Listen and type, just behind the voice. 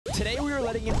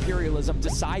letting Imperialism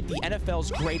decide the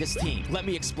NFL's greatest team. Let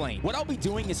me explain. What I'll be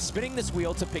doing is spinning this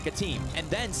wheel to pick a team, and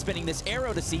then spinning this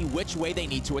arrow to see which way they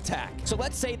need to attack. So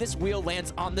let's say this wheel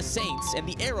lands on the Saints, and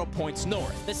the arrow points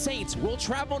north. The Saints will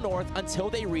travel north until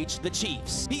they reach the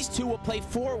Chiefs. These two will play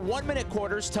 4 one-minute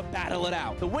quarters to battle it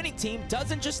out. The winning team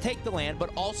doesn't just take the land, but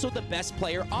also the best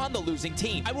player on the losing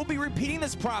team. I will be repeating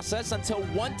this process until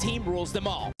one team rules them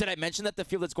all. Did I mention that the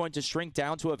field is going to shrink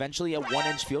down to eventually a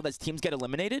 1-inch field as teams get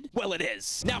eliminated? Well, it is.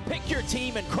 Now pick your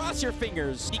team and cross your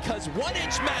fingers, because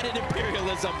 1-inch Madden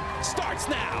Imperialism starts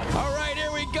now. All right,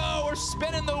 here we go. We're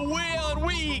spinning the wheel, and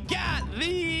we got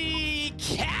the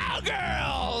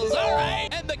Cowgirls. All right,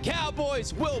 and the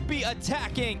Cowboys will be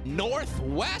attacking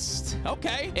northwest.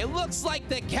 Okay, it looks like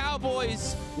the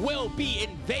Cowboys will be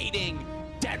invading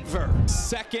Denver.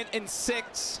 2nd and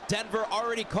 6. Denver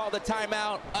already called a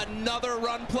timeout. Another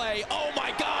run play. Oh my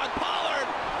God, Pollard!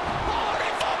 Pollard,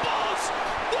 he fumbles!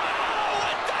 Wow,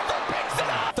 and Denver picks it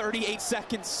up! 38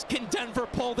 seconds. Can Denver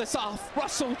pull this off?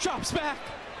 Russell drops back.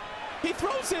 He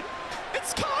throws it.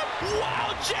 It's caught.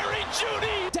 Wow, Jerry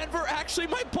Jeudy! Denver actually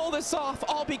might pull this off,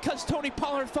 all because Tony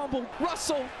Pollard fumbled.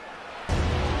 Russell.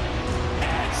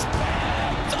 It's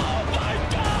picked! Oh my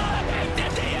God! It's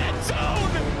in the end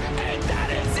zone! And that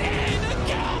is in! The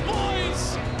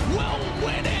Cowboys will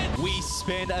win it! We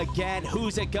spin again.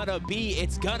 Who's it gonna be?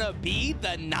 It's gonna be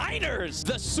the Niners!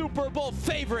 The Super Bowl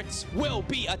favorites will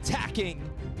be attacking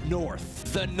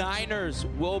north. The Niners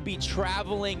will be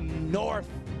traveling north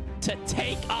to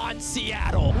take on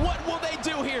Seattle. What will they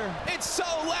do here? It's so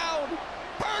loud.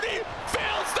 Purdy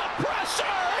feels the pressure,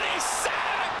 and he's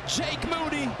sacked. Jake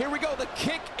Moody. Here we go. The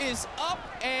kick is up,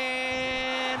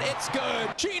 and it's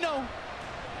good. Gino.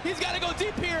 He's got to go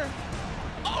deep here.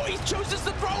 Oh, he chooses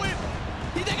to throw it.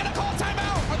 They're going to call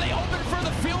timeout. Are they open for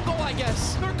the field goal, I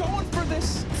guess? They're going for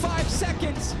this. 5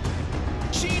 seconds.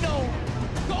 Gino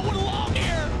going long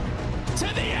here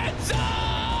to the end zone.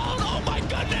 Oh, my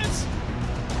goodness.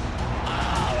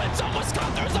 Oh, it's almost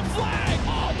caught. There's a flag.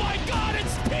 Oh, my God.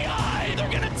 It's PI. They're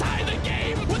going to tie the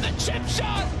game with a chip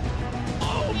shot.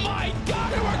 Oh, my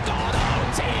God. And we're going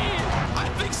OT. I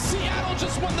think Seattle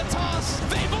just won the toss.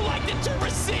 They've elected to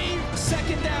receive.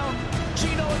 2nd down.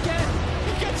 Gino again.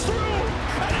 He gets through.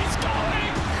 And he's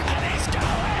going. And he's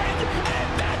going. And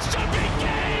that should be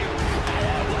game. And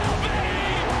it will be.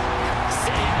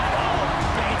 Seattle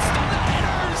beats the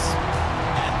Niners.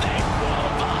 And they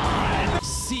move on.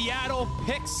 Seattle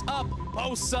picks up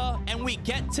Bosa, and we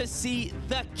get to see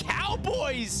the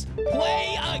Cowboys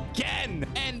play again,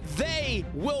 and they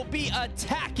will be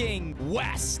attacking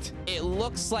west. It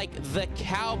looks like the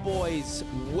Cowboys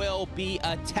will be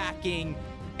attacking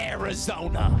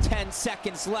Arizona. 10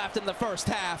 seconds left in the first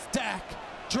half. Dak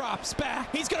drops back.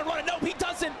 He's gonna run it. Nope, he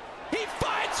doesn't. He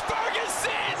finds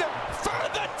Ferguson for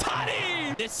the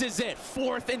tutty. This is it.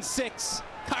 4th and 6.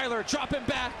 Kyler dropping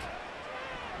back.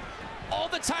 All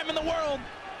the time in the world.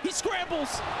 He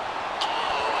scrambles.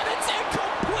 Oh, and it's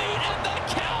incomplete, and the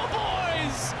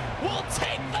Cowboys will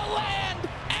take the land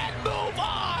and move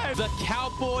on. The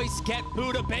Cowboys get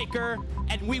Buda Baker,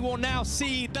 and we will now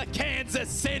see the Kansas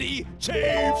City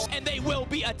Chiefs, and they will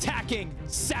be attacking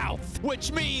south,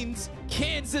 which means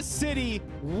Kansas City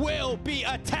will be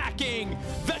attacking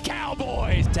the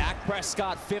Cowboys. Dak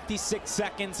Prescott, 56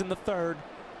 seconds in the 3rd.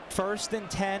 1st and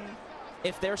 10.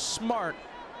 If they're smart,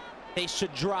 they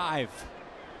should drive.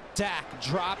 Dak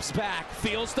drops back,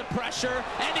 feels the pressure,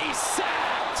 and he's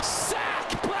sacked! Sack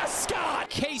Prescott!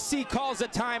 Casey calls a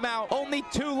timeout. Only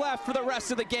 2 left for the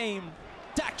rest of the game.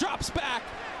 Dak drops back,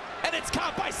 and it's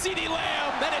caught by CeeDee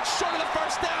Lamb, and it's short of the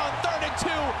first down. 3rd and 2.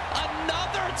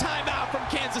 Another timeout from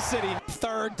Kansas City.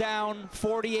 3rd down,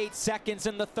 48 seconds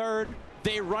in the 3rd.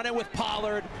 They run it with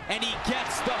Pollard, and he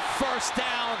gets the first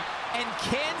down. And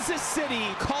Kansas City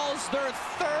calls their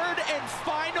 3rd and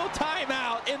final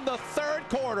timeout in the 3rd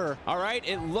quarter. All right,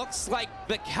 it looks like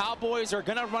the Cowboys are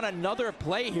going to run another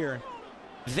play here.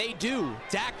 They do.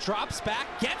 Dak drops back,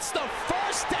 gets the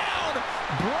first down.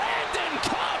 Brandon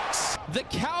Cooks. The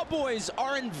Cowboys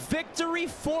are in victory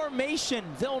formation.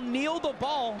 They'll kneel the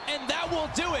ball, and that will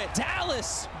do it.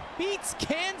 Dallas beats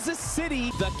Kansas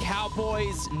City. The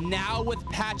Cowboys now with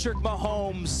Patrick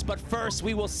Mahomes. But first,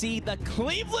 we will see the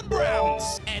Cleveland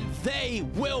Browns, and they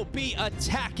will be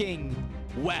attacking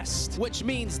west, which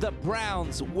means the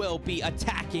Browns will be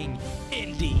attacking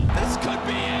Indy. This could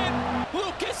be it.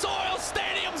 Lucas Oil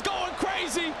Stadium's going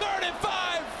crazy. 3rd and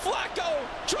 5. Flacco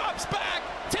drops back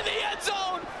to the end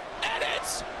zone, and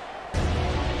it's...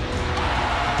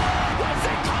 Was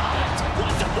it caught?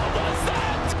 What was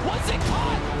that? Was it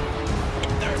caught?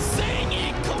 They're saying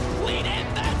incomplete,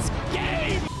 and that's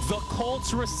game. The Colts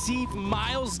Colts receive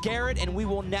Myles Garrett, and we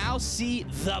will now see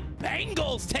the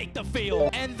Bengals take the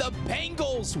field. And the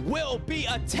Bengals will be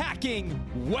attacking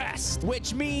West,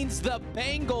 which means the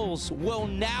Bengals will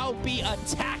now be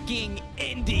attacking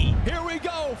Indy. Here we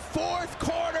go, fourth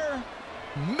quarter,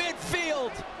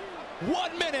 midfield,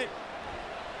 1 minute.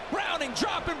 Browning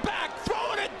dropping back,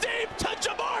 throwing it deep to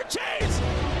Jamar Chase.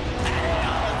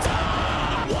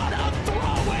 And what a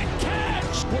throw and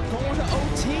catch. We're going to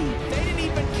OT. They didn't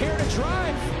even care to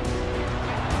drive.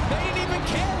 They didn't even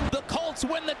care. The Colts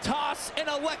win the toss and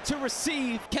elect to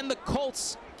receive. Can the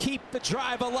Colts keep the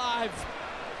drive alive?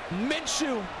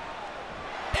 Minshew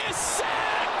is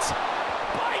sacked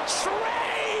by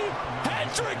Trey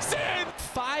Hendrickson.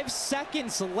 5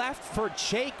 seconds left for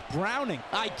Jake Browning.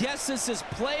 I guess this is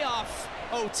playoff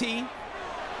OT.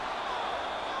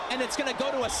 And it's going to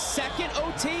go to a second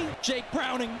OT. Jake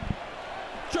Browning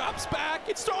drops back.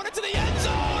 It's thrown into the end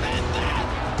zone, and that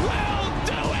will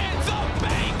do it. The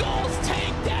Bengals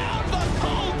take down the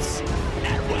Colts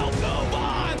and will move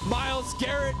on. Myles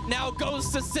Garrett now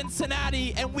goes to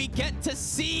Cincinnati, and we get to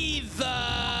see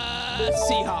the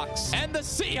Seahawks. And the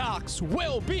Seahawks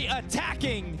will be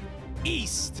attacking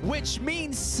East, which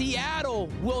means Seattle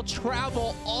will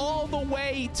travel all the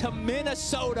way to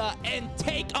Minnesota and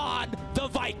take on the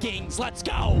Vikings. Let's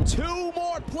go. 2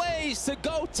 more plays to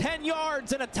go 10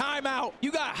 yards and a timeout.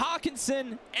 You got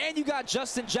Hawkinson and you got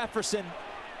Justin Jefferson.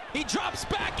 He drops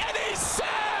back and he's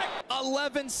sacked.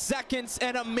 11 seconds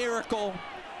and a miracle.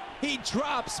 He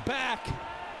drops back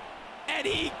and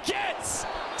he gets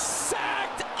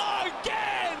sacked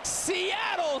again.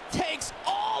 Seattle takes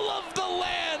all of the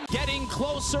land. Getting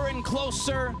closer and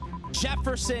closer.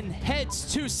 Jefferson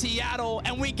heads to Seattle,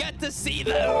 and we get to see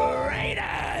the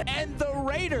Raiders. And the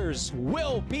Raiders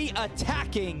will be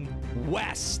attacking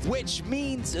West, which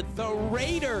means the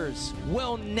Raiders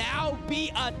will now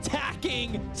be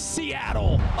attacking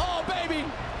Seattle. Oh, baby.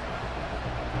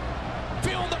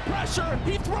 Feeling the pressure.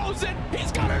 He throws it.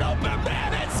 He's got an open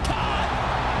man. It's caught.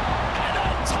 And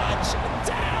a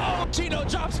touchdown. Gino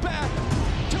drops back.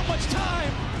 Too much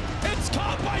time. It's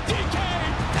caught by DK.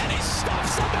 And he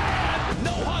stuffs a man.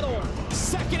 No huddle.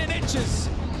 2nd and inches.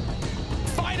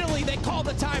 Finally, they call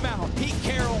the timeout. Pete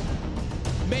Carroll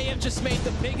may have just made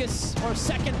the biggest or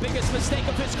second biggest mistake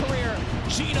of his career.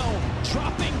 Gino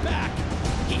dropping back.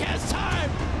 He has time.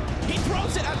 He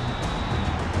throws it.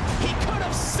 He could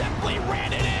have simply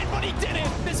ran it in, but he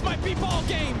didn't. This might be ball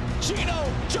game. Gino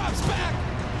drops back,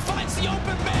 finds the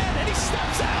open man, and he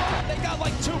steps out. They got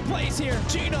like 2 plays here.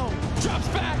 Gino drops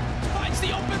back, finds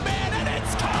the open man, and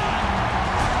it's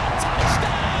caught.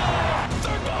 Touchdown!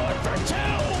 They're going for 2.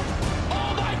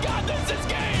 Oh my God, this is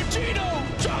game. Gino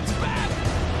drops back,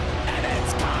 and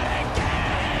it's caught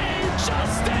again.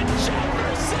 Justin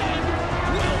Jefferson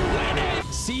will win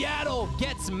it. Seattle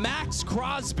gets Max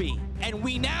Crosby, and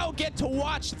we now get to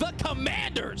watch the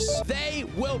Commanders. They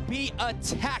will be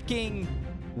attacking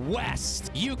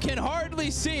West. You can hardly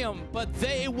see them, but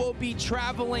they will be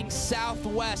traveling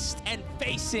southwest and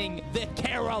facing the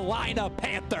Carolina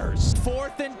Panthers.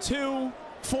 4th and 2,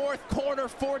 4th quarter,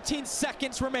 14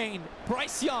 seconds remain.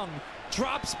 Bryce Young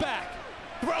drops back,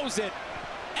 throws it,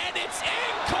 and it's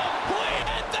incomplete,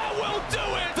 and that will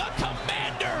do it. The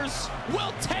Commanders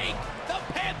will take the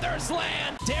Panthers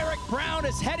land. Derek Brown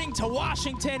is heading to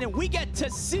Washington, and we get to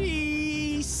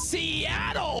see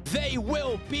Seattle. They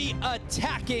will be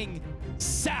attacking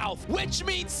south, which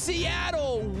means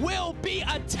Seattle will be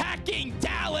attacking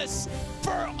Dallas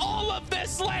for all of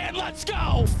this land. Let's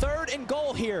go. 3rd and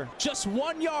goal here, just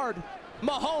 1 yard.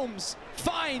 Mahomes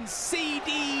finds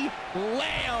CD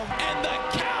Lamb, and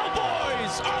the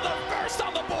Cowboys are the first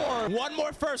on the board. 1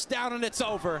 more first down, and it's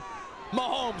over.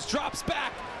 Mahomes drops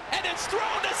back, and it's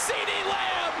thrown to CD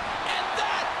Lamb, and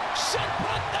that should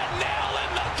put the nail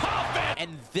in the coffin.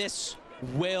 And this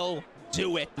will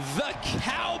do it. The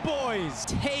Cowboys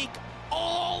take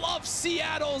all of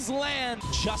Seattle's land.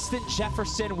 Justin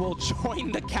Jefferson will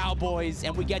join the Cowboys,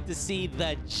 and we get to see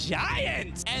the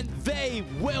Giants, and they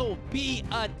will be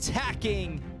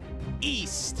attacking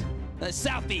east.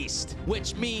 Southeast,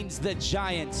 which means the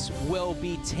Giants will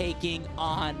be taking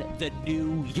on the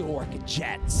New York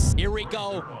Jets. Here we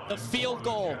go, the field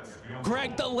goal.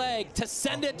 Greg the leg to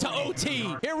send it to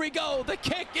OT. Here we go, the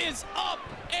kick is up,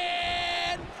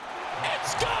 and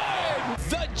it's good!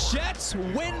 The Jets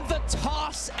win the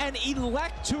toss and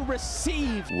elect to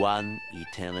receive. 1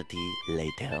 eternity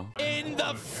later. In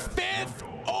the 5th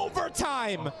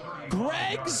overtime,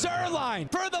 Greg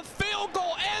Zuerlein for the field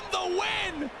goal and the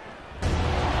win.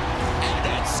 And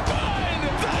it's good!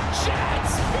 The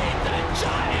Jets beat the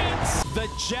Giants! The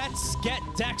Jets get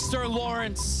Dexter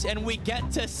Lawrence, and we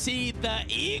get to see the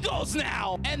Eagles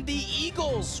now. And the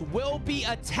Eagles will be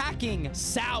attacking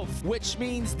south, which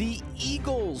means the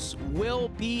Eagles will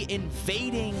be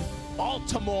invading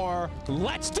Baltimore.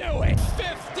 Let's do it.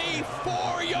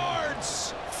 54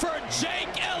 yards for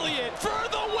Jake Elliott for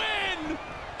the win.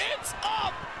 It's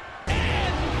up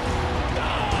and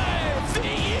good. The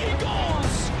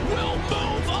Eagles will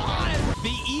move on.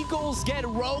 The Eagles get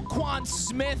Roquan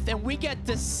Smith, and we get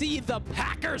to see the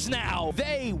Packers now.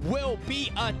 They will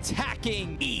be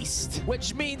attacking east,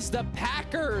 which means the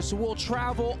Packers will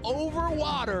travel over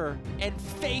water and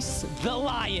face the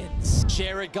Lions.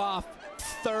 Jared Goff,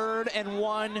 3rd and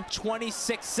 1,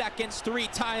 26 seconds, 3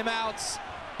 timeouts.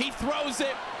 He throws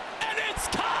it, and it's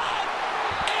caught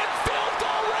in field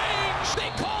goal range.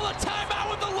 They call a timeout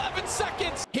with 11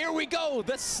 seconds. Here we go,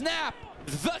 the snap,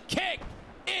 the kick.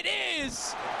 It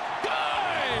is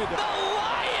good. The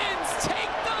Lions take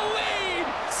the lead,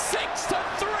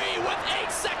 6-3 with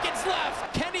 8 seconds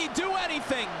left. Can he do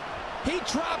anything? He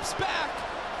drops back,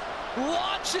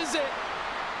 launches it,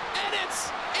 and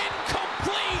it's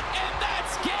incomplete, and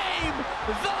that's game.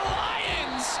 The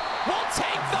Lions will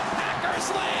take the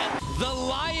Packers land. The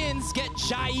Lions get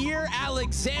Jair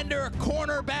Alexander,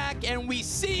 cornerback, and we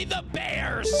see the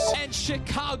Bears. And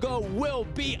Chicago will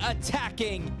be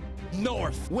attacking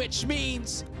north, which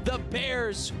means the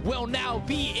Bears will now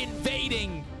be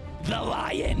invading the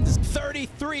Lions.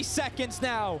 33 seconds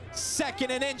now, 2nd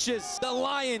and inches. The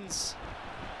Lions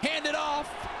hand it off.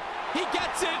 He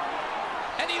gets it,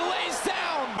 and he lays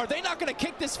down. Are they not going to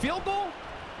kick this field goal?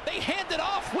 They hand it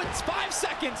off with 5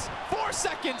 seconds, 4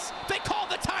 seconds. They call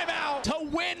the timeout to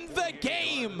win the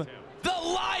game. The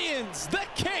Lions, the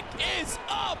kick is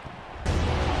up,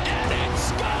 and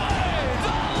it's good.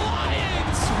 The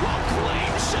Lions will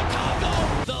claim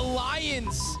Chicago. The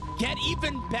Lions get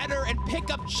even better and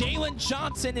pick up Jalen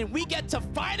Johnson, and we get to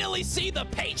finally see the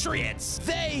Patriots.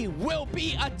 They will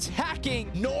be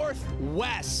attacking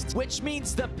northwest, which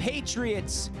means the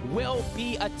Patriots will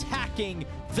be attacking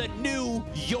the New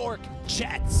York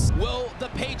Jets. Will the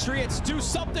Patriots do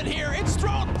something here? It's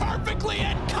thrown perfectly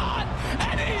and caught,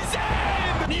 and he's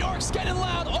in! New York's getting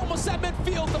loud, almost at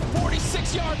midfield, the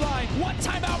 46-yard line. 1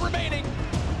 timeout remaining.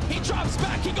 He drops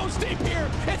back, he goes deep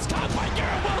here. It's caught by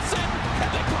Garrett Wilson,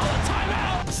 and they call a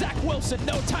timeout. Zach Wilson,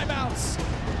 no timeouts.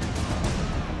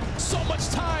 So much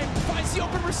time, finds the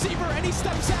open receiver, and he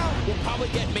steps out. We'll probably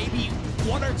get maybe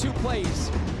 1 or 2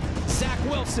 plays. Zach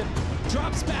Wilson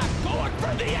drops back, going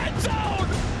for the end zone,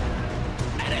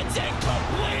 and it's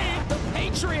incomplete. The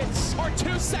Patriots are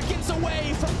 2 seconds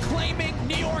away from claiming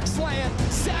New York's land.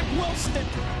 Zach Wilson,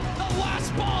 the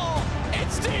last ball,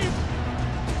 it's deep.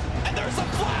 And there's a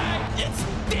flag. It's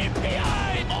deep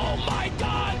behind. Oh my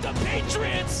God, the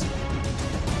Patriots.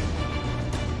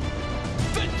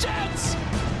 The Jets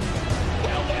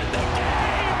will win the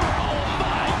game. Oh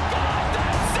my God,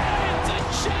 that's it.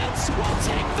 The Jets will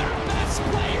take their best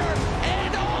player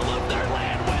and all of their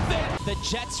land with it. The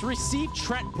Jets receive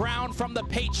Trent Brown from the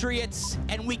Patriots,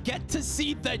 and we get to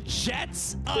see the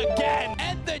Jets again.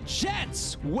 And the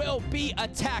Jets will be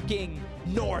attacking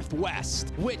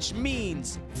northwest, which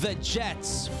means the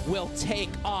Jets will take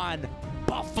on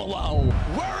Buffalo.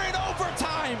 We're in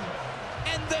overtime,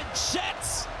 and the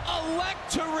Jets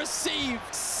elect to receive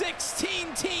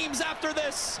 16 teams after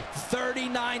this.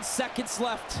 39 seconds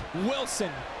left.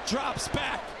 Wilson drops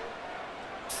back,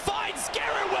 finds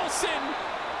Garrett Wilson.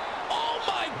 Oh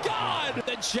my God!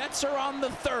 The Jets are on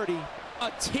the 30. A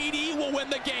TD will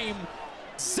win the game.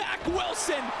 Zach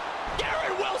Wilson,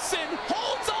 Garrett Wilson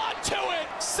holds on to it.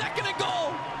 2nd and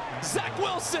goal. Zach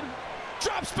Wilson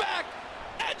drops back,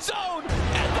 end zone,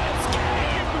 and that's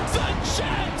game. The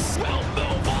Jets will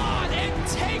move on and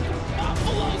take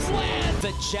Buffalo's land.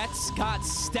 The Jets got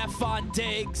Stephon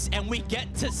Diggs, and we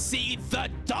get to see the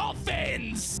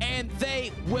Dolphins, and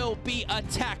they will be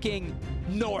attacking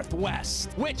northwest,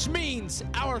 which means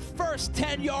our first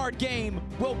 10-yard game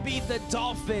will be the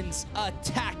Dolphins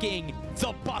attacking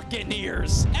the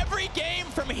Buccaneers. Every game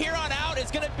from here on out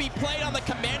is going to be played on the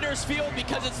Commanders field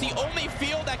because it's the only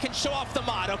field that can show off the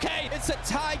mod, okay? It's a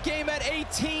tie game at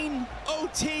 18.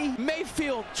 OT.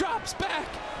 Mayfield drops back.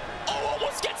 Oh,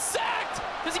 almost gets sacked.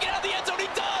 Does he get out of the end zone? He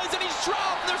does, and he's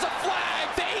dropped. There's a flag.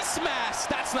 Face mask.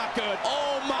 That's not good.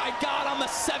 Oh my God, on the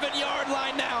 7-yard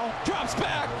line now. Drops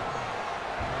back.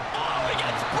 Oh, he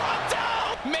gets brought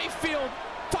down. Mayfield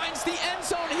finds the end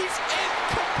zone. He's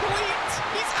incomplete.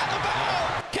 He's out of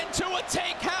bounds. Can Tua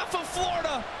take half of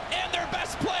Florida and their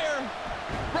best player,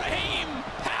 Raheem,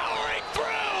 powering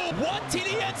through? 1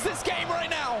 TD ends this game right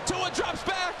now. Tua drops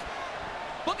back,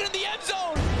 looking in the end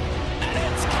zone, and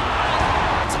it's caught.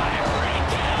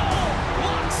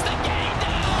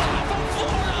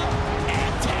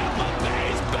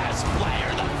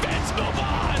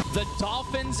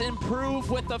 improve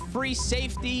with a free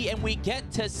safety, and we get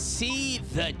to see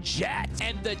the Jets.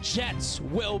 And the Jets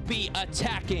will be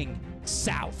attacking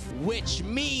south, which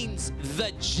means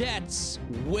the Jets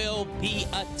will be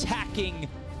attacking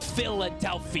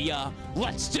Philadelphia.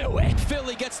 Let's do it.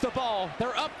 Philly gets the ball.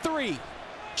 They're up 3.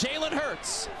 Jalen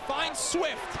Hurts finds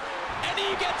Swift, and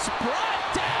he gets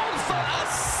brought down for a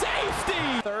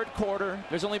safety. Third quarter.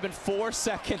 There's only been 4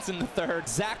 seconds in the third.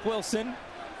 Zach Wilson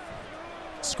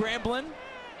scrambling,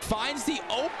 finds the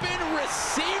open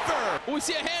receiver. Will we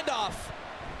see a handoff?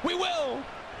 We will.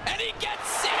 And he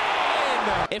gets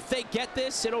in! If they get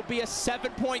this, it'll be a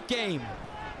 7-point game.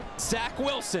 Zach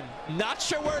Wilson, not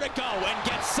sure where to go, and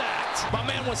gets sacked. My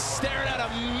man was staring at a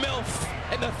MILF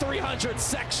in the 300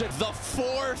 section. The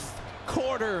fourth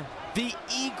quarter, the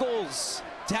Eagles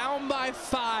down by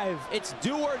 5. It's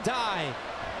do or die.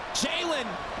 Jalen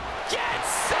gets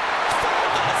sacked for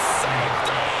the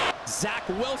safety! Zach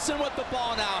Wilson with the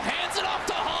ball now, hands it off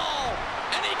to Hall,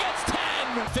 and he gets 10.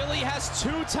 Philly has 2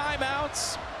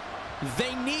 timeouts.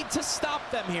 They need to stop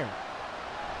them here.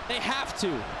 They have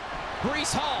to.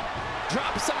 Breece Hall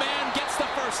drops a man, gets the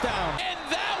first down. And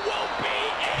that will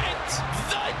be it.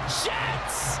 The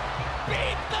Jets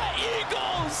beat the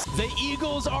Eagles. The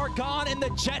Eagles are gone, and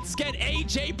the Jets get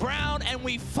A.J. Brown, and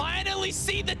we finally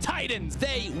see the Titans.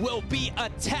 They will be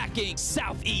attacking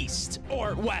southeast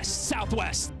or west,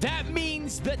 southwest. That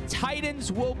means the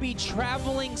Titans will be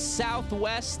traveling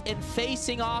southwest and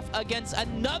facing off against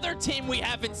another team we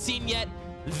haven't seen yet,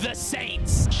 the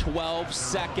Saints. 12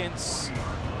 seconds.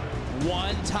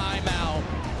 1 timeout.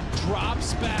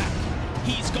 Drops back.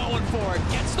 He's going for it.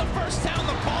 Gets the first down.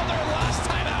 The ball their last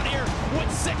time out here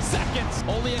with 6 seconds.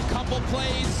 Only a couple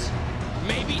plays.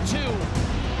 Maybe 2.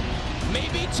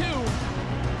 Maybe 2.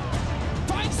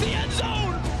 Finds the end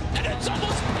zone. And it's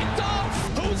almost picked off.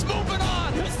 Who's moving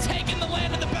on? Who's taking the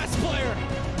land of the best player?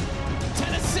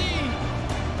 Tennessee.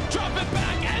 Drop it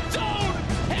back. End zone.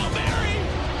 Hail Mary.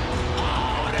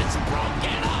 Oh, and it's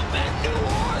broken up. And New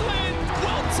Orleans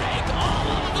will take all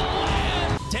of the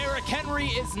land. Derrick Henry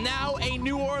is now a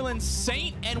New Orleans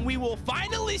Saint, and we will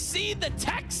finally see the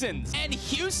Texans. And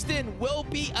Houston will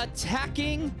be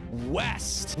attacking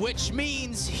west, which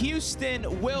means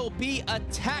Houston will be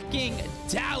attacking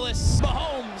Dallas.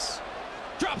 Mahomes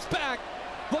drops back,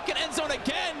 looking end zone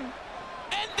again,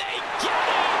 and they get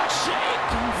it.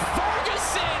 Jake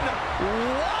Ferguson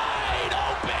wide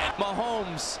open.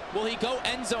 Mahomes, will he go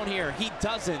end zone here? He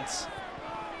doesn't.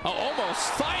 Oh,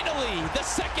 almost. Finally, the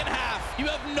second half. You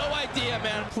have no idea,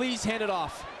 man. Please hand it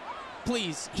off.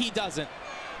 Please. He doesn't.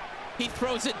 He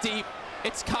throws it deep.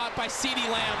 It's caught by CeeDee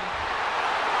Lamb.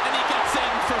 And he gets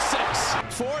in for 6.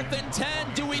 4th and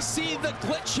 10. Do we see the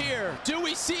glitch here? Do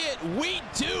we see it? We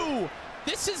do.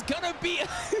 This is going to be a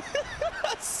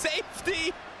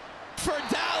safety for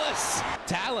Dallas.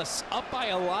 Dallas up by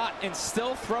a lot and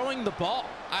still throwing the ball.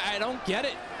 I don't get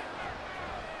it.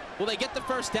 Will they get the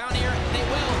first down here? They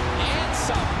will. And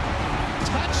some.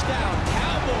 Touchdown,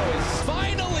 Cowboys.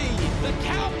 Finally, the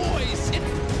Cowboys in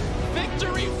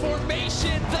victory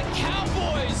formation. The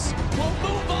Cowboys will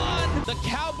move on. The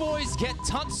Cowboys get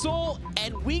Tunsil,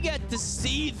 and we get to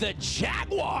see the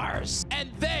Jaguars.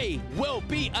 And they will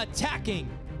be attacking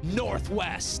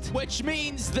northwest, which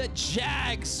means the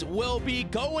Jags will be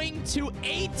going to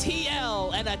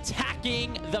ATL and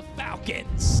attacking the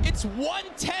Falcons. It's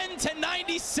 110 to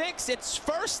 96. It's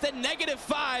first and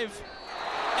 -5.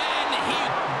 And he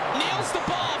kneels the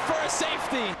ball for a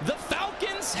safety. The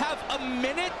Falcons have a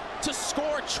minute to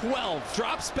score 12.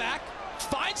 Drops back,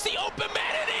 finds the open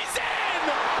man, and he's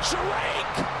in!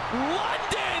 Drake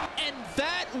London! And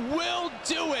that will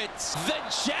do it. The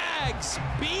Jags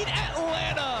beat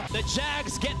Atlanta. The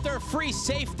Jags get their free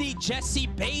safety, Jesse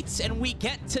Bates, and we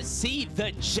get to see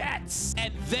the Jets.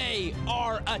 And they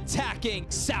are attacking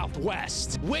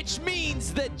southwest, which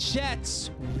means the Jets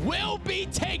will be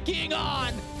taking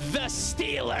on the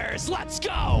Steelers. Let's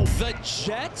go. The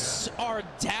Jets are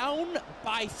down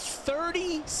by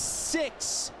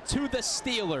 36 to the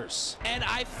Steelers. And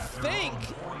I think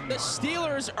the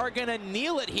Steelers are going to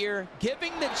kneel it here,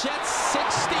 giving the Jets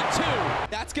 62.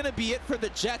 That's going to be it for the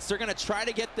Jets. They're going to try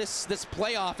to get this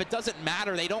playoff. It doesn't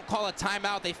matter. They don't call a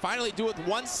timeout. They finally do it with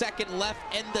 1 second left,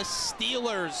 and the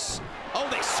Steelers, oh,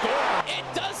 they score. It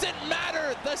doesn't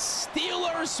matter. The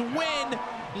Steelers win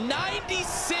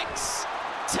 96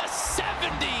 to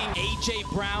 70. A.J.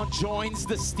 Brown joins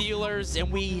the Steelers,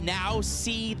 and we now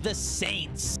see the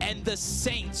Saints. And the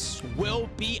Saints will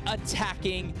be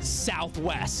attacking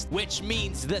southwest, which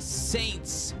means the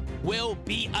Saints will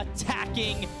be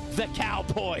attacking the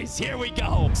Cowboys. Here we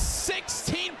go.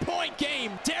 16-point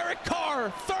game. Derek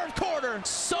Carr, third quarter.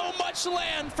 So much much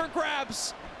land for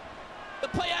grabs. The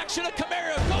play action of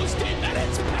Camaro goes deep, and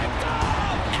it's picked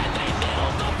up, and they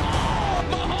nailed the ball.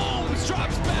 Mahomes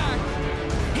drops back.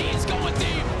 He's going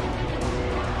deep.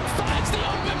 Finds the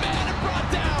open man and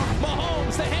brought down.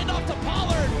 Mahomes, the handoff to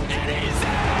Pollard, and he's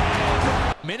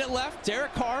in. Minute left.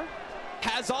 Derek Carr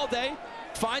has all day.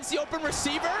 Finds the open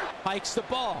receiver, hikes the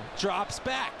ball, drops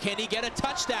back. Can he get a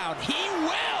touchdown? He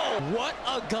will! What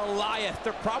a Goliath.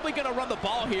 They're probably going to run the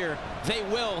ball here. They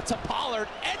will to Pollard,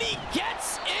 and he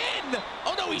gets in!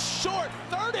 Oh no, he's short.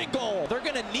 3rd and goal. They're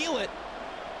going to kneel it,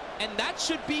 and that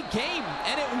should be game,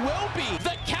 and it will be.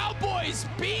 The Cowboys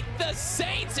beat the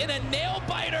Saints in a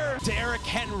nail-biter. Derrick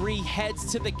Henry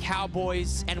heads to the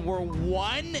Cowboys, and we're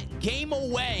 1 game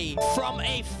away from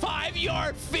a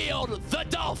 5-yard field. The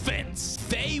Dolphins,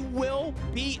 they will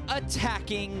be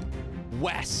attacking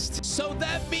west. So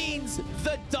that means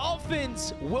the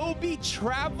Dolphins will be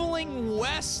traveling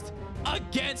west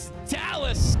against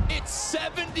Dallas. It's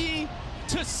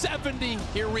 70-70.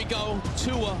 Here we go.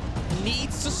 Tua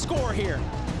needs to score here.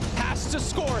 Has to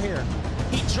score here.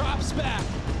 He drops back.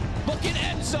 Looking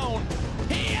end zone.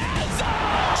 He has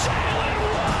Jalen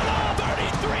Waddle.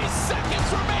 33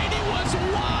 seconds remaining. Was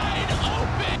wide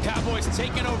open. Cowboys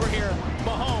taking over here.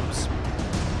 Mahomes.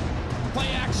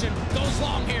 Play action. Goes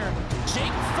long here.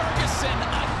 Jake Ferguson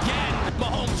again.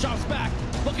 Mahomes drops back.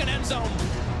 Looking end zone.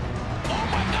 Oh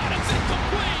my God, it's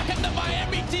incomplete. And the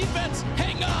Miami defense,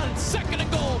 hang on, 2nd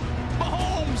and goal.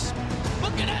 Mahomes,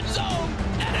 looking end zone,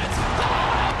 and it's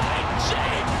fouled by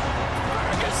Jake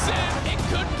Ferguson. It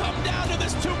could come down to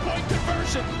this 2-point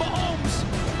conversion. Mahomes,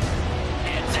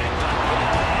 it's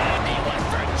incomplete. He went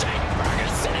for Jake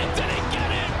Ferguson and didn't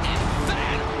get it. And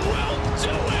that will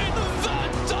do it. The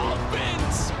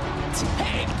Dolphins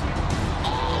take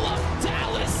all of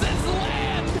Dallas's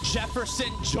land.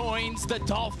 Jefferson joins the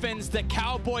Dolphins. The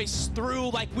Cowboys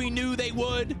through like we knew they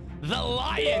would. The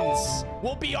Lions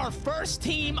will be our first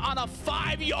team on a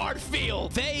 5-yard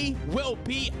field. They will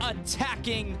be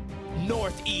attacking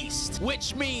northeast,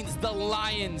 which means the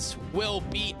Lions will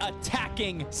be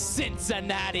attacking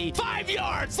Cincinnati. 5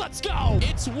 yards, let's go.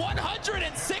 It's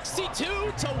 162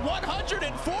 to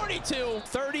 142.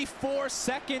 34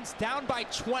 seconds, down by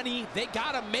 20. They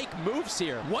gotta make moves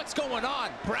here. What's going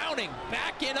on? Browning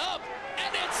backing up,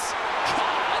 and it's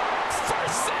caught for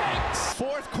 6.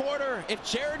 4th quarter, if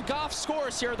Jared Goff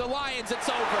scores here, the Lions, it's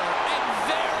over. And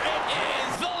there it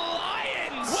is. The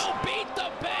Lions will beat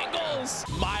the Bengals.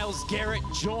 Myles Garrett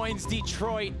joins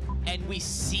Detroit, and we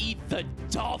see the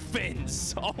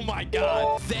Dolphins. Oh my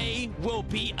God. They will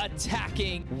be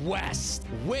attacking west,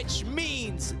 which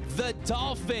means the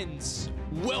Dolphins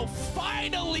will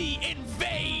finally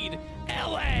invade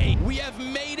LA. We have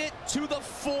made it to the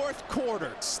 4th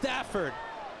quarter. Stafford,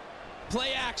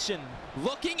 play action,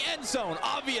 looking end zone,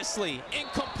 obviously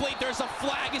incomplete. There's a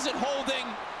flag. Is it holding?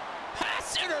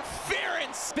 Pass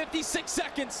interference. 56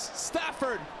 seconds.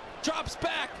 Stafford drops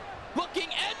back, looking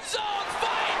end zone,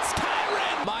 finds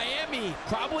Kyron. Miami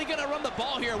probably gonna run the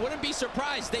ball here. Wouldn't be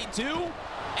surprised. They do.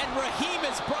 And Raheem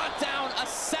is brought down a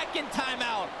 2nd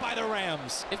timeout by the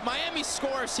Rams. If Miami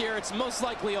scores here, it's most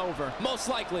likely over. Most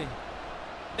likely.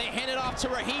 They hand it off to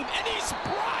Raheem, and he's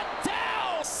brought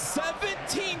down.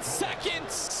 17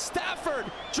 seconds. Stafford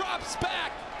drops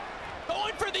back,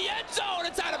 going for the end zone.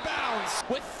 It's out of bounds.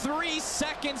 With 3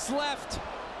 seconds left,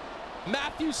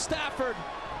 Matthew Stafford,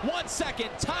 1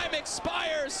 second, time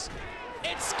expires.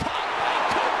 It's caught by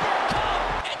Cooper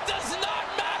Kupp. It does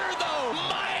not matter though.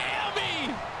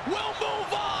 Miami will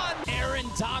move on. Aaron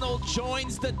Donald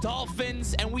joins the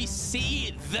Dolphins, and we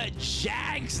see the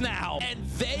Jags now, and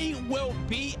they will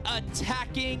be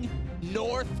attacking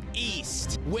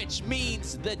northeast, which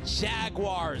means the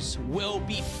Jaguars will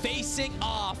be facing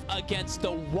off against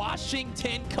the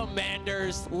Washington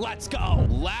Commanders. Let's go.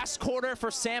 Last quarter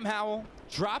for Sam Howell.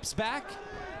 Drops back.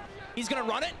 He's gonna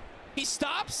run it. He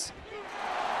stops.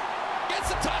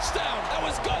 Gets a touchdown. That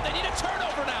was good. They need a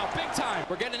turnover now, big time.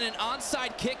 We're getting an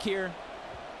onside kick here.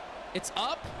 It's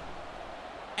up,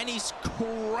 and he's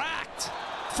cracked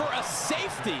for a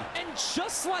safety. And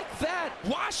just like that,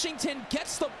 Washington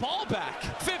gets the ball back.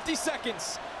 50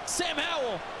 seconds. Sam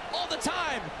Howell, all the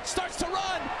time, starts to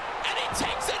run, and he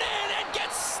takes it in and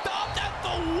gets stopped at the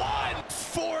 1.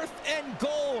 4th and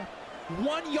goal.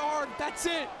 1 yard. That's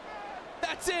it.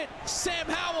 That's it. Sam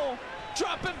Howell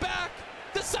dropping back,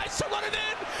 decides to run it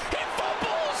in. He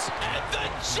fumbles, and the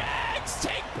Jags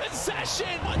take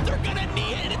possession. What they're gonna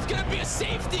need, and it's gonna be a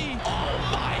safety. Oh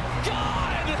my God!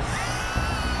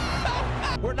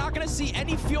 We're not gonna see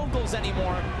any field goals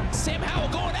anymore. Sam Howell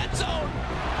going end zone,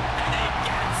 and he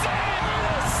gets it.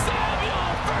 Samuel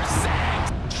for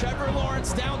 6. Trevor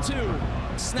Lawrence down 2.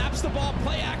 Snaps the ball,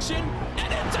 play action,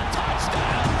 and it's a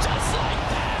touchdown just like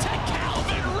that to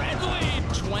Calvin Ridley.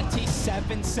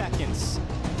 27 seconds.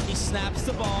 He snaps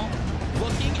the ball,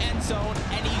 looking end zone,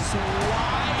 and he's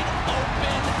wide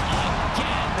open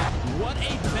again. What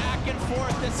a back and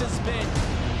forth this has been.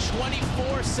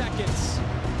 24 seconds.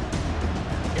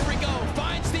 Here we go,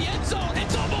 finds the end zone,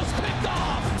 it's almost picked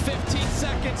off. 15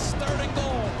 seconds, 3rd and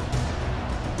goal.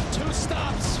 2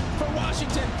 stops for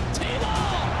Washington.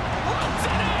 T-Law runs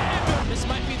it in. This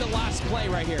might be the last play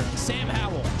right here. Sam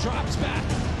Howell drops back.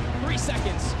 3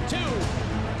 seconds, 2.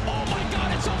 Oh my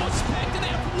God, it's almost picked, and they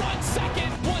have 1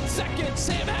 second. 1 second,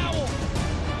 Sam Howell.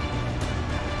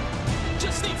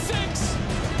 Just needs 6.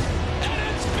 And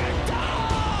it's picked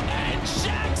up. And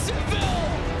Jacksonville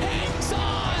hangs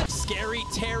on. Scary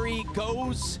Terry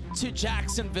goes to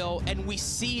Jacksonville, and we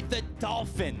see the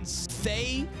Dolphins.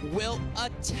 They will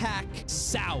attack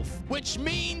south, which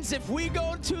means if we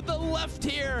go to the left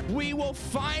here, we will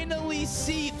finally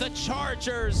see the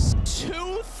Chargers.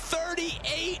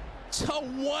 238 to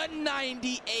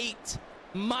 198.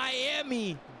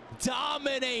 Miami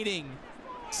dominating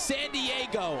San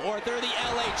Diego, or they're the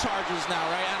LA Chargers now,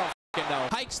 right? I don't know.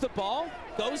 Hikes the ball,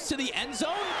 goes to the end zone,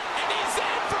 and he's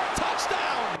in for a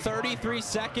touchdown. 33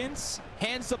 seconds,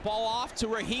 hands the ball off to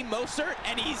Raheem Mostert,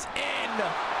 and he's in.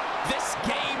 This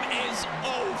game is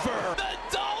over. The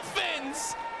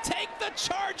Dolphins take the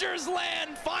Chargers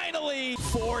land finally.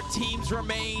 4 teams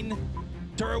remain.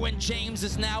 Derwin James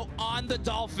is now on the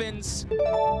Dolphins.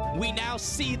 We now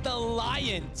see the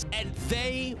Lions, and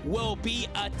they will be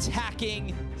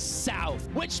attacking south,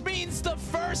 which means the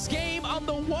first game on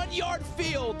the 1-yard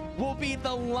field will be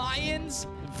the Lions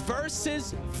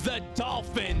versus the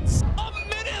Dolphins. A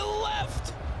minute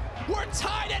left. We're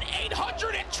tied at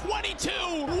 822.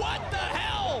 What the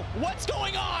hell? What's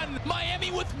going on?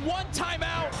 Miami with 1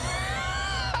 timeout.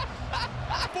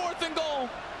 4th and goal.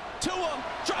 Tua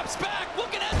drops back,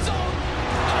 look at end zone.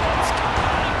 And it's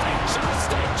gone.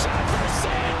 Justin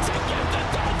Jefferson to give the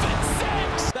Dolphins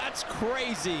 6. That's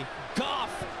crazy.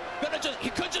 Goff, he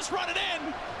could just run it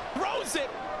in. Throws it.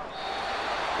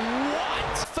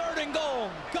 What? 3rd and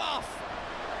goal. Goff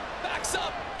backs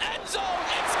up, end zone.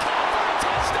 It's caught for a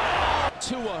touchdown.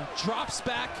 Tua drops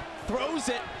back, throws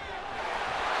it.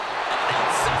 And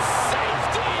it's a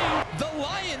safety. The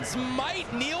Lions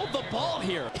might kneel the ball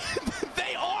here.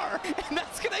 They are, and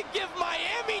that's gonna give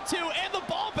Miami 2 and the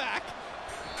ball back.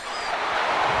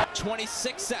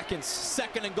 26 seconds,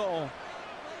 2nd and goal.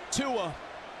 Tua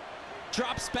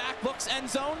drops back, looks end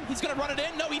zone. He's gonna run it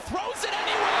in. No, he throws it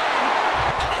anyway.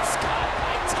 And it's caught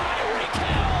by Tyreek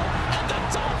Hill, and the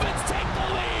Dolphins take the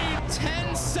lead.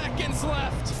 10 seconds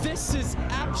left. This is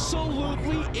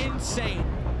absolutely insane.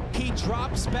 He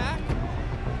drops back,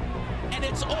 and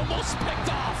it's almost picked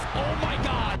off. Oh my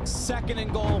God. 2nd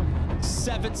and goal,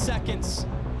 7 seconds.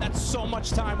 That's so much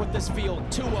time with this field.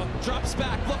 Tua drops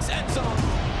back, looks end zone. And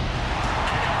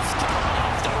it's coming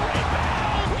off the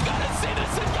rebound. We gotta see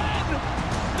this again.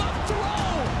 The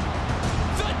throw,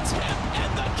 the tip,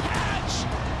 and the catch.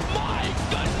 My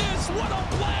goodness, what a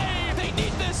play. They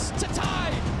need this to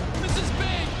tie. This is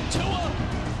big. Tua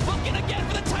looking again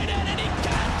for the tight end, and he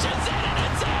catches it, and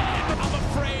it's in. I'm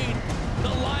afraid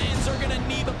the Lions are gonna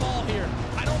need the ball here.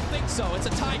 I don't think so. It's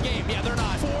a tie game. Yeah, they're not.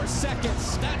 4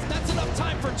 seconds. That's enough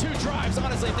time for 2 drives,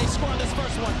 honestly, if they score on this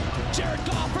first one. Jared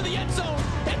Goff for the end zone.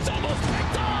 It's almost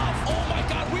picked off. Oh my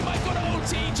God, we might go to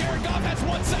OT. Jared Goff has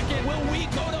 1 second. Will we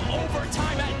go to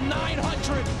overtime at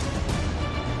 900?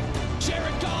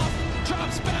 Jared Goff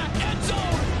drops back, end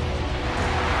zone.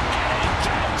 And he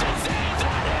catches it.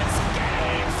 That is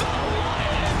game. The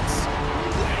Lions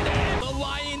win it. The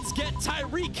Lions get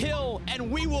Tyreek Hill,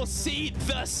 and we will see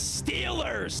the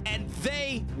Steelers, and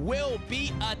they will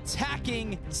be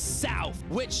attacking south,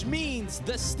 which means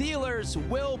the Steelers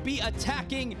will be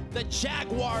attacking the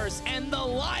Jaguars, and the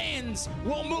Lions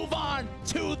will move on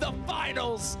to the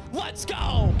finals. Let's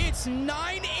go. It's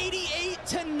 988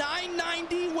 to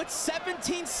 990 with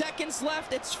 17 seconds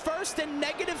left. It's 1st and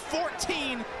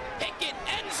 -14. Pickett,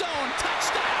 end zone,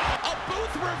 touchdown. A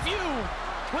booth review.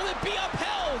 Will it be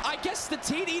upheld? I guess the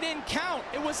TD didn't count.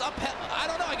 It was upheld. I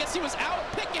don't know. I guess he was out.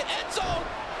 Pickett, end zone.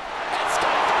 It's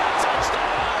good for a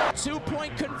touchdown.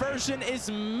 2-point conversion is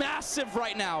massive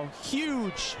right now.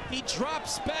 Huge. He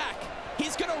drops back.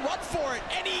 He's going to run for it,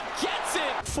 and he gets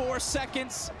it. 4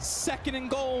 seconds. 2nd and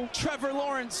goal. Trevor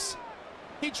Lawrence.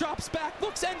 He drops back,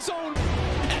 looks end zone,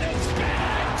 and it's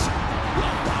picked.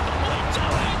 We'll probably do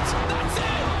it. That's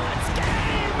it. That's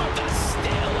game. The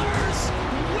Steelers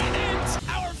win it.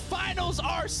 Our finals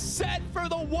are are set for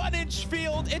the 1-inch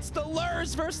field. It's the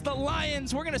Lurs versus the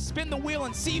Lions. We're going to spin the wheel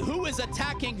and see who is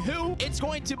attacking who. It's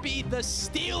going to be the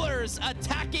Steelers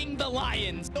attacking the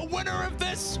Lions. The winner of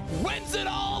this wins it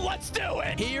all. Let's do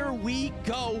it. Here we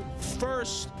go.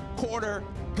 First quarter,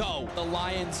 go. The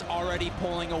Lions already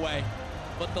pulling away,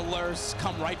 but the Lurs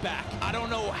come right back. I don't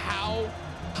know how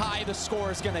high the score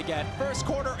is going to get. First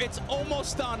quarter, it's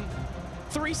almost done.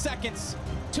 3 seconds,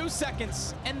 2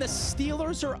 seconds, and the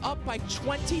Steelers are up by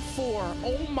 24.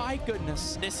 Oh my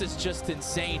goodness. This is just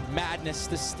insane. Madness.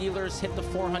 The Steelers hit the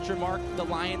 400 mark. The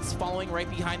Lions following right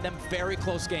behind them. Very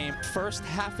close game. First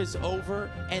half is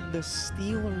over, and the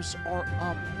Steelers are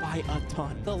up by a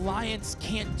ton. The Lions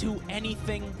can't do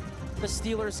anything. The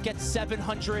Steelers get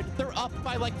 700. They're up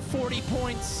by like 40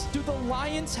 points. Do the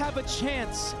Lions have a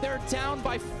chance? They're down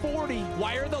by 40.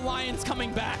 Why are the Lions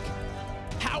coming back?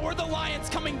 How are the Lions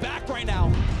coming back right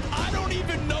now? I don't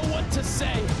even know what to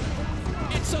say.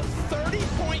 It's a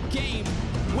 30-point game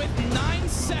with 9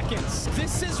 seconds.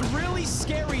 This is really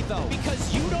scary, though,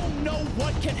 because you don't know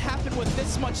what can happen with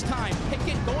this much time.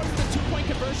 Pickett going for the 2-point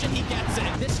conversion. He gets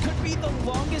it. This could be the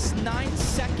longest 9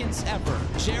 seconds ever.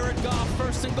 Jared Goff,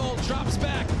 first and goal, drops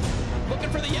back.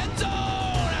 Looking for the end zone.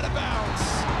 Out of bounds.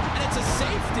 And it's a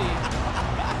safety.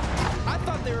 I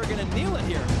thought they were going to kneel it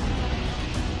here.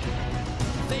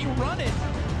 They run it,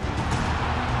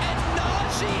 and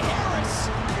Najee Harris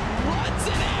runs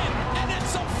it in, and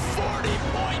it's a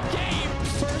 40-point game.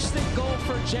 First and goal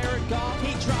for Jared Goff.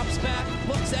 He drops back,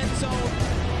 looks end zone,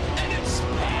 and it's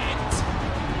picked,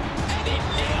 and he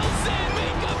nails it.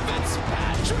 Minka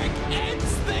Fitzpatrick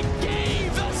ends the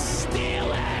game. The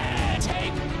Steelers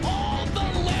take all the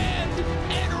land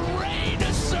and reign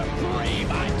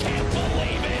supreme. I can't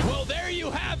believe it. Well, there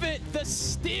you have it. The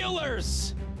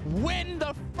Steelers win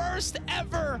the first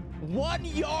ever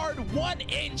 1-yard,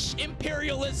 1-inch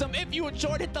Imperialism. If you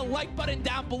enjoyed, hit the like button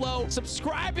down below.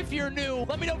 Subscribe if you're new.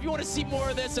 Let me know if you want to see more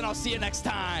of this, and I'll see you next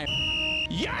time.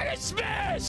 Yes, miss!